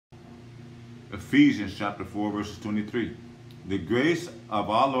Ephesians chapter 4, verses 23. The grace of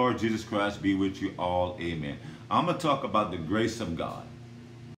our Lord Jesus Christ be with you all. Amen. I'm going to talk about the grace of God.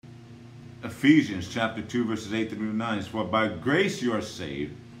 Ephesians chapter 2, verses 8 through 9 is, for by grace you are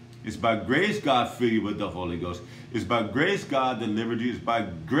saved. It's by grace God filled you with the Holy Ghost. It's by grace God delivered you. It's by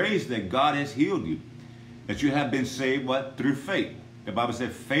grace that God has healed you. That you have been saved, what? Through faith. The Bible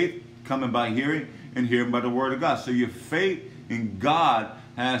said faith coming by hearing, and hearing by the word of God. So your faith in God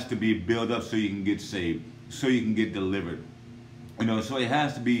has to be built up so you can get saved, so you can get delivered. You know, so it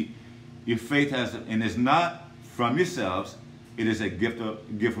has to be, your faith has to, and it's not from yourselves, it is a gift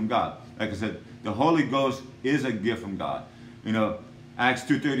from God. Like I said, the Holy Ghost is a gift from God. You know, Acts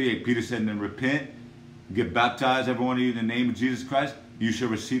 2:38, Peter said, then repent, get baptized, every one of you, in the name of Jesus Christ, you shall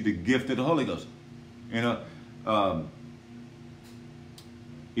receive the gift of the Holy Ghost. You know,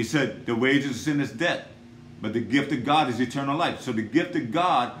 he said, the wages of sin is death, but the gift of God is eternal life. So the gift of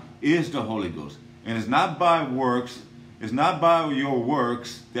God is the Holy Ghost. And it's not by works, it's not by your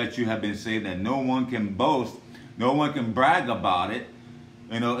works that you have been saved, and no one can boast, no one can brag about it.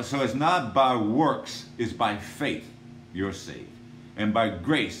 You know, so it's not by works, it's by faith you're saved. And by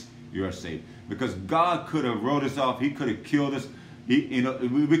grace you're saved. Because God could have wrote us off, He could have killed us. We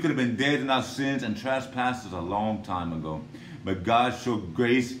could have been dead in our sins and trespasses a long time ago. But God showed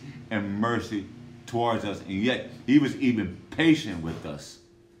grace and mercy towards us, and yet He was even patient with us.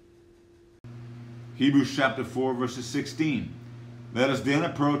 Hebrews chapter 4, verses 16. Let us then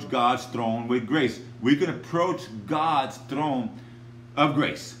approach God's throne with grace. We can approach God's throne of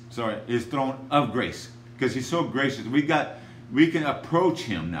grace. Sorry, His throne of grace. Because He's so gracious. We can approach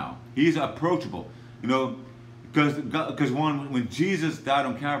Him now. He's approachable. You know, because when Jesus died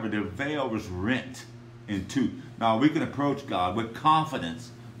on Calvary, the veil was rent in two. Now we can approach God with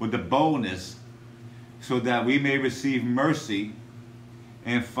confidence, with the boldness, so that we may receive mercy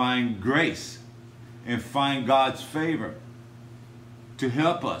and find grace and find God's favor to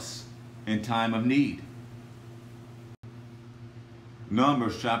help us in time of need.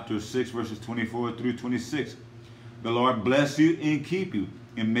 Numbers chapter 6, verses 24 through 26. The Lord bless you and keep you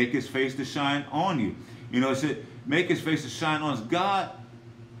and make His face to shine on you. You know, it said, make His face to shine on us. God,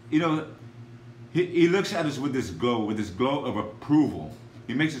 you know, He looks at us with this glow of approval.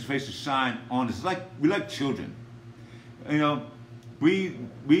 He makes His face to shine on us. We like children. You know, we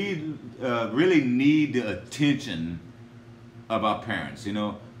really need the attention of our parents. You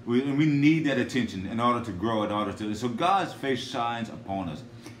know, we need that attention in order to grow, so God's face shines upon us,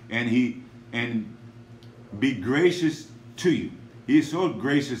 and be gracious to you. He is so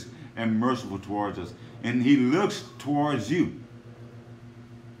gracious and merciful towards us, and He looks towards you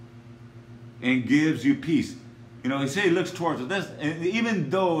and gives you peace. You know, He said He looks towards us. And even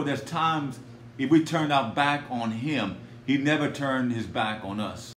though there's times if we turned our back on Him, He never turned His back on us.